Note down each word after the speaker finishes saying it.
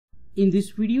In this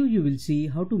video you will see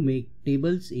how to make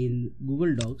tables in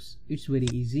Google Docs. It's very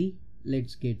easy.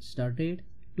 Let's get started.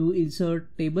 To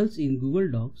insert tables in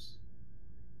Google Docs,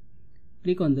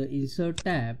 click on the Insert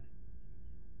tab.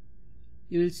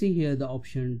 You will see here the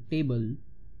option Table.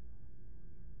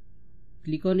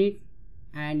 Click on it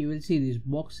and you will see these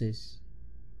boxes.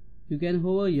 You can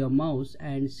hover your mouse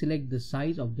and select the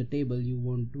size of the table you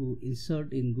want to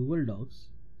insert in Google Docs.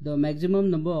 The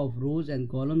maximum number of rows and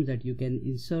columns that you can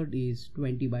insert is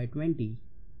 20 by 20.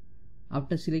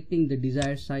 After selecting the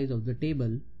desired size of the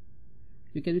table,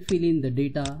 you can fill in the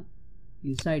data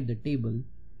inside the table.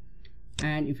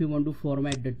 And if you want to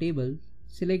format the table,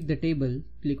 select the table,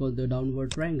 click on the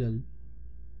downward triangle,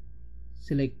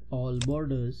 select all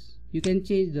borders. You can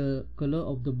change the color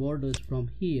of the borders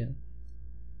from here.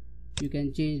 You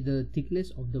can change the thickness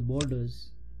of the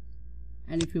borders,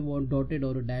 and if you want dotted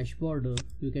or a dash border,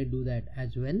 you can do that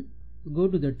as well. Go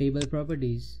to the table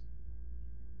properties,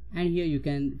 and here you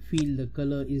can fill the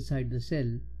color inside the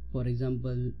cell, for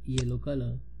example yellow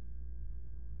color.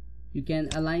 You can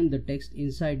align the text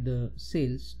inside the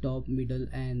cells top, middle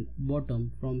and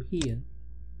bottom from here.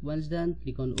 Once done,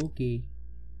 click on OK,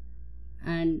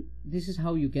 and this is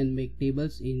how you can make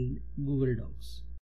tables in Google Docs.